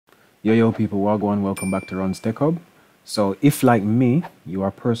Yo people, wagwan, welcome back to Ron's Tech Hub. So if like me, you are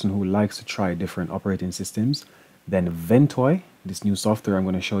a person who likes to try different operating systems, then Ventoy, this new software I'm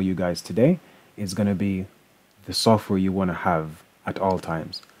going to show you guys today, is going to be the software you want to have at all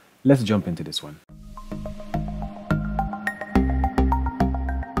times. Let's jump into this one.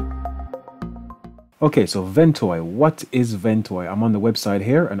 Okay, so Ventoy, what is Ventoy? I'm on the website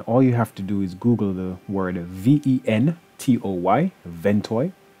here, and all you have to do is Google the word V-E-N-T-O-Y,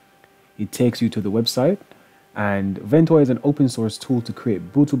 Ventoy. It takes you to the website, and Ventoy is an open source tool to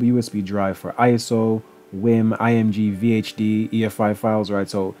create bootable USB drive for ISO, WIM, IMG, VHD, EFI files, right?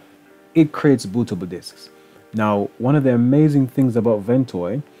 So it creates bootable disks. Now, one of the amazing things about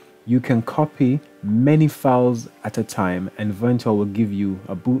Ventoy, you can copy many files at a time, and Ventoy will give you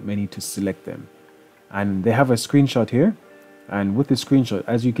a boot menu to select them. And they have a screenshot here, and with the screenshot,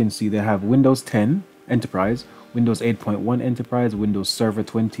 as you can see, they have Windows 10 Enterprise, Windows 8.1 Enterprise, Windows Server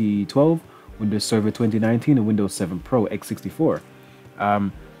 2012, Windows Server 2019, and Windows 7 Pro x64.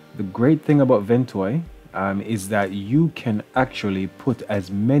 The great thing about Ventoy is that you can actually put as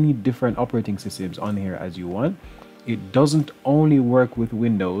many different operating systems on here as you want. It doesn't only work with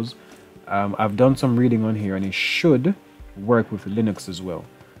Windows. I've done some reading on here, and it should work with Linux as well.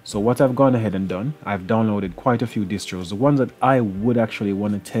 So what I've gone ahead and done, I've downloaded quite a few distros, the ones that I would actually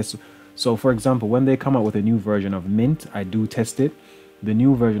want to test. So for example, when they come out with a new version of Mint, I do test it. The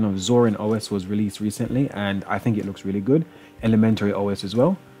new version of Zorin OS was released recently, and I think it looks really good. Elementary OS as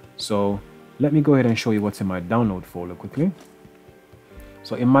well. So let me go ahead and show you what's in my download folder quickly.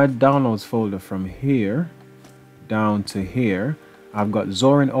 So in my downloads folder, from here down to here, I've got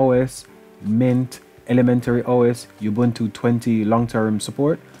Zorin OS, Mint, Elementary OS, Ubuntu 20 long-term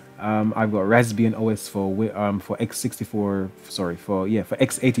support. I've got Raspbian OS for x64, sorry, for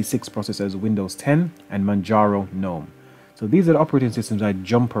x86 processors, Windows 10, and Manjaro GNOME. So these are the operating systems I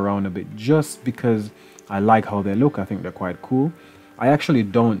jump around a bit just because I like how they look. I think they're quite cool. I actually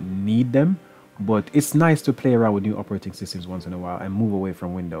don't need them, but it's nice to play around with new operating systems once in a while and move away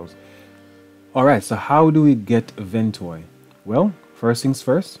from Windows. Alright, so how do we get Ventoy? Well, first things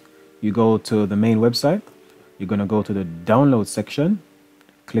first, you go to the main website. You're going to go to the download section.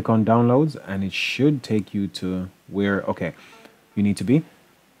 Click on downloads, and it should take you to where you need to be.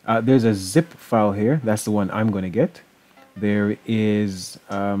 There's a zip file here. That's the one I'm going to get. There is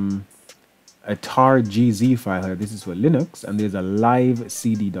a tar.gz file here. This is for Linux, and there's a live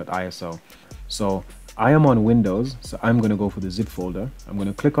cd.iso. So I am on Windows, so I'm going to go for the zip folder. I'm going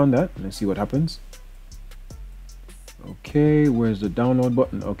to click on that. Let's see what happens. Okay, where's the download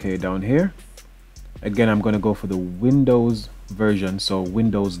button? Okay, down here. Again, I'm going to go for the Windows version, so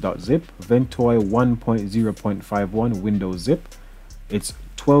windows.zip, Ventoy 1.0.51 Windows zip. It's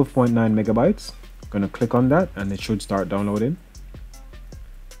 12.9 megabytes. I'm going to click on that, and it should start downloading.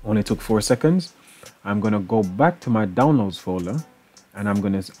 Only took 4 seconds. I'm going to go back to my downloads folder, and I'm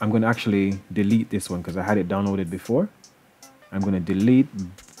going to actually delete this one because I had it downloaded before. I'm going to delete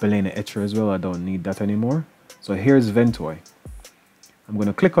Belena Etcher as well. I don't need that anymore. So here's Ventoy. I'm going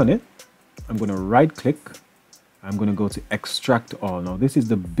to click on it. I'm going to right click. I'm going to go to extract all. Now this is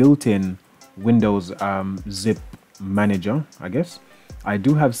the built-in Windows zip manager, I guess. I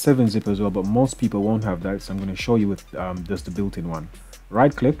do have 7-zip as well, but most people won't have that, so I'm going to show you with just the built-in one.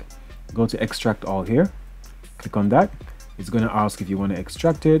 Right click, go to extract all here. Click on that. It's going to ask if you want to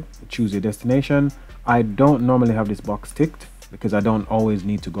extract it. Choose your destination. I don't normally have this box ticked because I don't always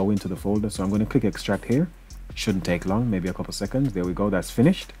need to go into the folder, so I'm going to click extract here. Shouldn't take long, maybe a couple seconds. There we go, that's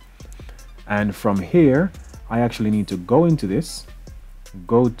finished. And from here, I actually need to go into this,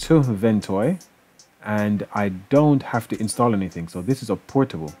 go to Ventoy, and I don't have to install anything. So this is a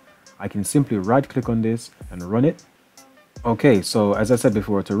portable. I can simply right click on this and run it. Okay, so as I said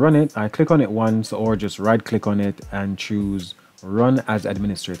before, to run it, I click on it once or just right click on it and choose run as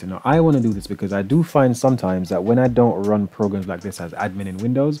administrator. Now I want to do this because I do find sometimes that when I don't run programs like this as admin in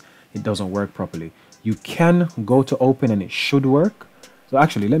Windows, it doesn't work properly. You can go to open and it should work. So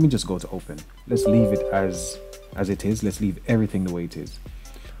actually, let me just go to open. Let's leave it as it is. Let's leave everything the way it is.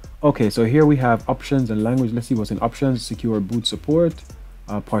 Okay, so here we have options and language. Let's see what's in options. Secure boot support,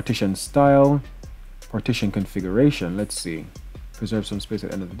 partition style, partition configuration. Let's see. Preserve some space at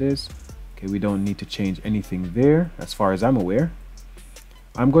the end of this. Okay, we don't need to change anything there as far as I'm aware.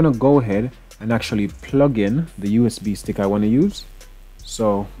 I'm going to go ahead and actually plug in the USB stick I want to use.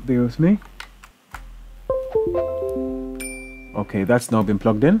 So bear with me. Okay, that's now been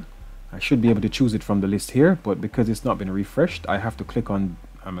plugged in. I should be able to choose it from the list here, but because it's not been refreshed, I have to click on,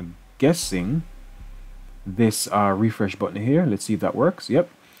 I'm guessing, this refresh button here. Let's see if that works. Yep.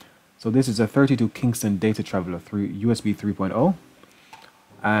 So this is a 32 Kingston data traveler through USB 3.0.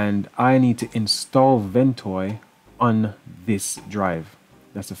 and I need to install Ventoy on this drive.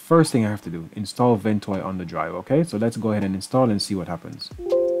 That's the first thing I have to do, install Ventoy on the drive. Okay, so let's go ahead and install and see what happens.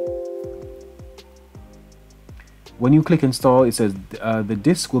 When you click install, it says the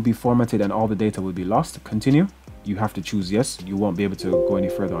disk will be formatted and all the data will be lost. Continue. You have to choose yes. You won't be able to go any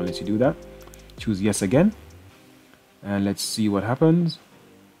further unless you do that. Choose yes again, and let's see what happens.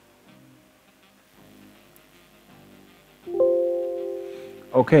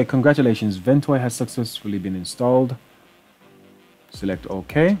 Okay, congratulations, Ventoy has successfully been installed. Select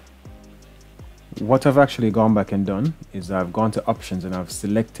OK. What I've actually gone back and done is I've gone to options and I've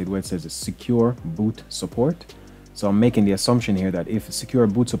selected where it says secure boot support. So I'm making the assumption here that if secure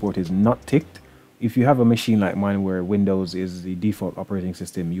boot support is not ticked, if you have a machine like mine where Windows is the default operating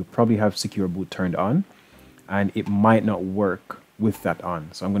system, you probably have secure boot turned on and it might not work with that on.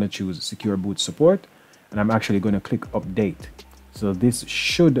 So I'm going to choose secure boot support and I'm actually going to click update. So this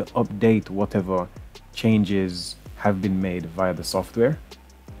should update whatever changes have been made via the software.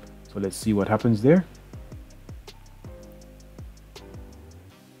 So let's see what happens there.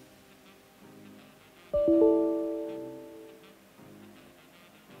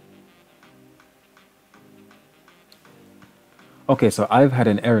 Okay, so I've had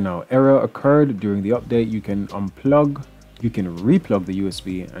an error now. Error occurred during the update. You can unplug, you can replug the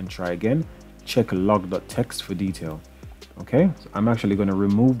USB and try again. Check log.txt for detail. Okay, so I'm actually going to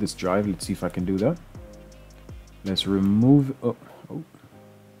remove this drive. Let's see if I can do that. Let's remove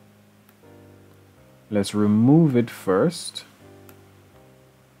let's remove it first.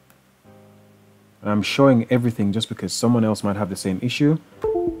 I'm showing everything just because someone else might have the same issue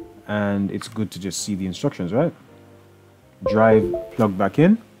and it's good to just see the instructions, right? Drive plug back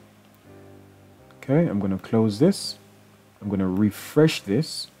in. Okay, I'm going to close this. I'm going to refresh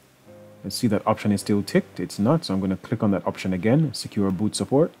this. Let's see that option is still ticked. It's not, so I'm going to click on that option again, secure boot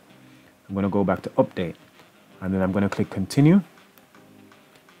support. I'm going to go back to update and then I'm going to click continue.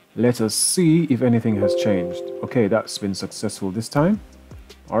 Let us see if anything has changed. Okay, that's been successful this time.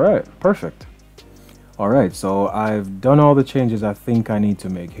 All right, perfect. All right, so I've done all the changes I think I need to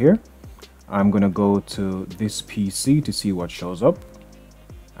make here. I'm going to go to this PC to see what shows up.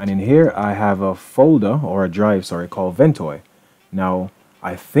 And in here, I have a folder or a drive, sorry, called Ventoy. Now,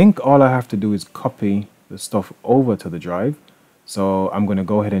 I think all I have to do is copy the stuff over to the drive. So I'm going to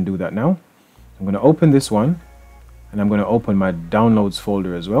go ahead and do that now. I'm going to open this one and I'm going to open my downloads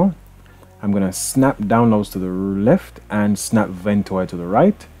folder as well. I'm going to snap downloads to the left and snap Ventoy to the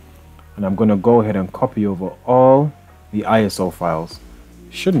right. And I'm going to go ahead and copy over all the ISO files.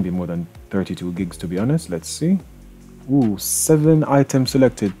 Shouldn't be more than 32 gigs to be honest. Let's see. Ooh, 7 items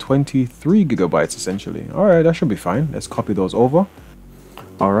selected, 23 gigabytes essentially. All right, that should be fine. Let's copy those over.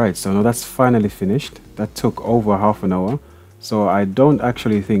 All right, so now that's finally finished. That took over half an hour. So I don't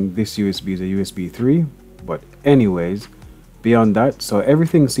actually think this USB is a USB 3, but anyways, beyond that, so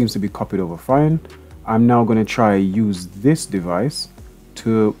everything seems to be copied over fine. I'm now going to try use this device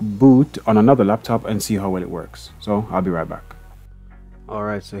to boot on another laptop and see how well it works. So I'll be right back. All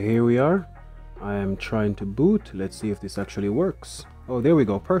right, so here we are. I am trying to boot. Let's see if this actually works. Oh, there we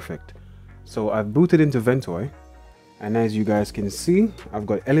go. Perfect. So I've booted into Ventoy. And as you guys can see, I've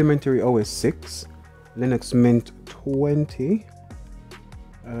got Elementary OS 6, Linux Mint 20,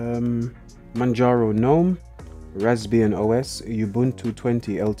 Manjaro GNOME, Raspbian OS, Ubuntu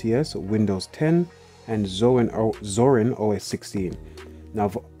 20 LTS, Windows 10, and Zorin OS 16.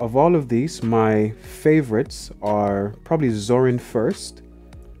 Now, of all of these, my favorites are probably Zorin first,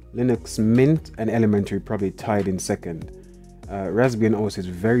 Linux Mint and Elementary probably tied in second. Raspbian OS is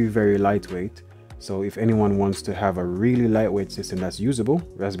very, very lightweight. So if anyone wants to have a really lightweight system that's usable,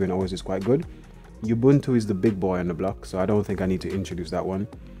 Raspbian OS is quite good. Ubuntu is the big boy on the block, so I don't think I need to introduce that one.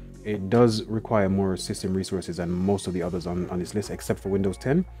 It does require more system resources than most of the others on this list, except for Windows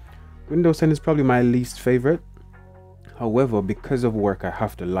 10. Windows 10 is probably my least favorite. However, because of work, I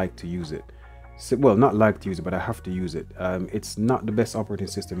have to like to use it. So, well, not like to use it, but I have to use it. It's not the best operating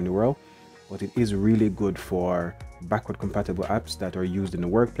system in the world, but it is really good for backward compatible apps that are used in the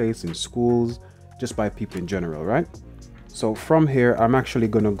workplace, in schools, just by people in general, right? So from here, I'm actually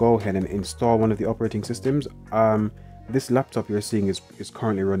going to go ahead and install one of the operating systems. This laptop you're seeing is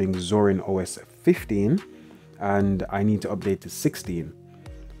currently running Zorin OS 15, and I need to update to 16.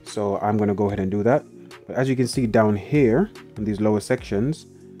 So I'm going to go ahead and do that. But as you can see down here in these lower sections,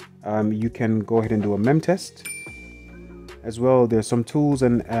 you can go ahead and do a mem test. As well, there's some tools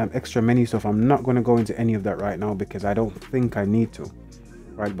and extra menu stuff. I'm not going to go into any of that right now because I don't think I need to.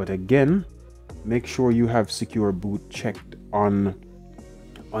 Right, but again, make sure you have secure boot checked on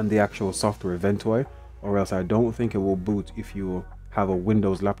the actual software Ventoy, or else I don't think it will boot if you have a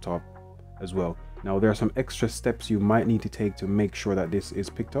Windows laptop as well. Now there are some extra steps you might need to take to make sure that this is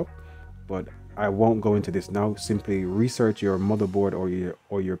picked up, but I won't go into this now. Simply research your motherboard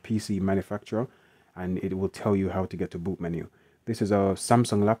or your PC manufacturer, and it will tell you how to get to boot menu. This is a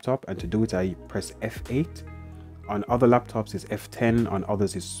Samsung laptop, and to do it I press F8. On other laptops it's F10, on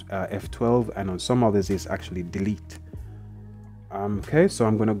others it's F12, and on some others it's actually delete. Okay, so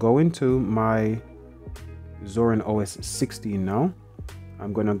I'm going to go into my Zorin OS 16 now.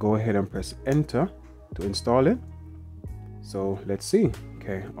 I'm going to go ahead and press enter to install it. So let's see.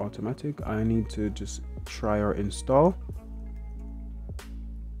 Okay, automatic. I need to just try our install.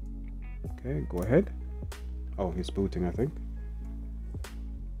 Okay, go ahead. Oh, it's booting, I think.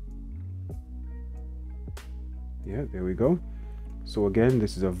 Yeah, there we go. So again,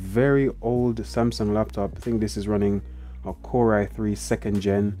 this is a very old Samsung laptop. I think this is running a Core i3 2nd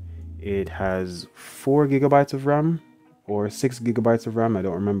gen. It has 4 GB of RAM or 6 GB of RAM, I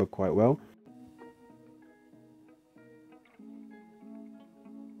don't remember quite well.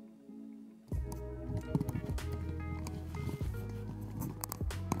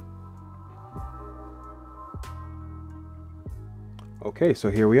 Okay,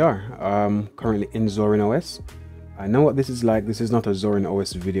 so here we are, currently in Zorin OS. I know what this is like. This is not a Zorin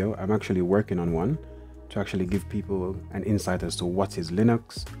OS video. I'm actually working on one to actually give people an insight as to what is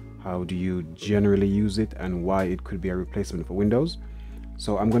Linux, how do you generally use it, and why it could be a replacement for Windows.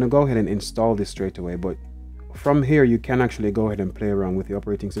 So I'm going to go ahead and install this straight away, but from here you can actually go ahead and play around with the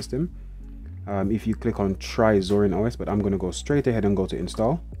operating system if you click on try Zorin OS, but I'm going to go straight ahead and go to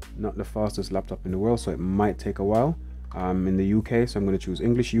install. Not the fastest laptop in the world, so it might take a while. In the UK, so I'm going to choose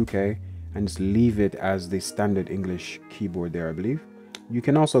English UK and just leave it as the standard English keyboard there, I believe. You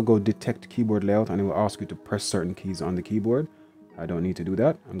can also go detect keyboard layout and it will ask you to press certain keys on the keyboard. I don't need to do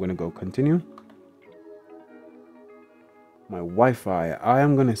that. I'm going to go continue. My Wi-Fi, I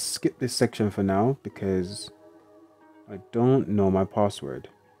am going to skip this section for now because I don't know my password.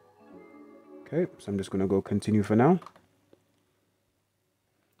 Okay, so I'm just going to go continue for now.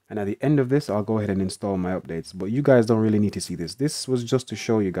 And at the end of this, I'll go ahead and install my updates. But you guys don't really need to see this. This was just to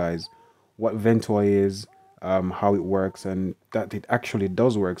show you guys what Ventoy is, how it works, and that it actually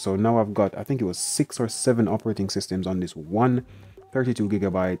does work. So now I've got, I think it was 6 or 7 operating systems on this one 32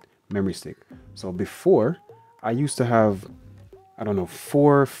 GB memory stick. So before, I used to have, I don't know,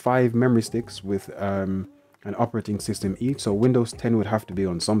 4 or 5 memory sticks with an operating system each. So Windows 10 would have to be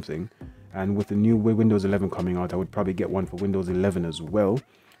on something. And with the new Windows 11 coming out, I would probably get one for Windows 11 as well.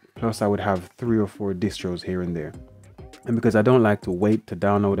 Plus I would have 3 or 4 distros here and there. And because I don't like to wait to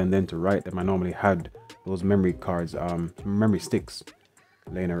download and then to write them, I normally had those memory cards, memory sticks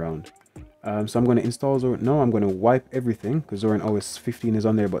laying around. So I'm going to install Zorin. No, I'm going to wipe everything because Zorin OS 15 is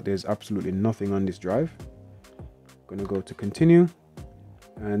on there, but there's absolutely nothing on this drive. I'm going to go to continue.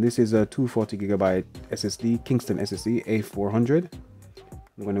 And this is a 240 GB SSD, Kingston SSD A400.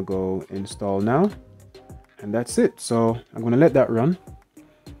 I'm going to go install now. And that's it. So I'm going to let that run.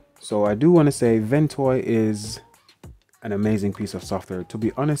 So I do want to say Ventoy is an amazing piece of software. To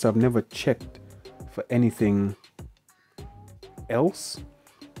be honest, I've never checked for anything else.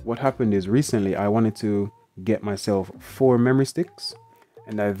 What happened is recently I wanted to get myself 4 memory sticks,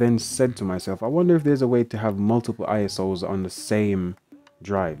 and I then said to myself, I wonder if there's a way to have multiple ISOs on the same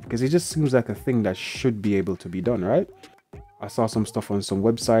drive, because it just seems like a thing that should be able to be done, right? I saw some stuff on some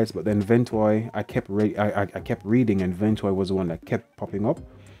websites, but then Ventoy, I kept reading, and Ventoy was the one that kept popping up.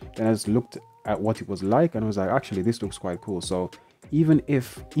 Then I just looked at what it was like and I was like, actually this looks quite cool. So even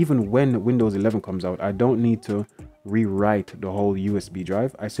when Windows 11 comes out, I don't need to rewrite the whole USB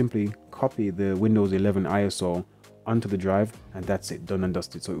drive. I simply copy the Windows 11 ISO onto the drive and that's it, done and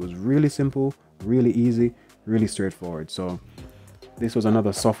dusted. So it was really simple, really easy, really straightforward. So this was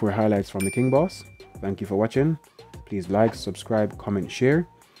another software highlights from the King Boss. Thank you for watching. Please like, subscribe, comment, share,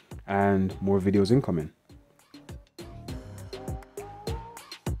 and more videos incoming.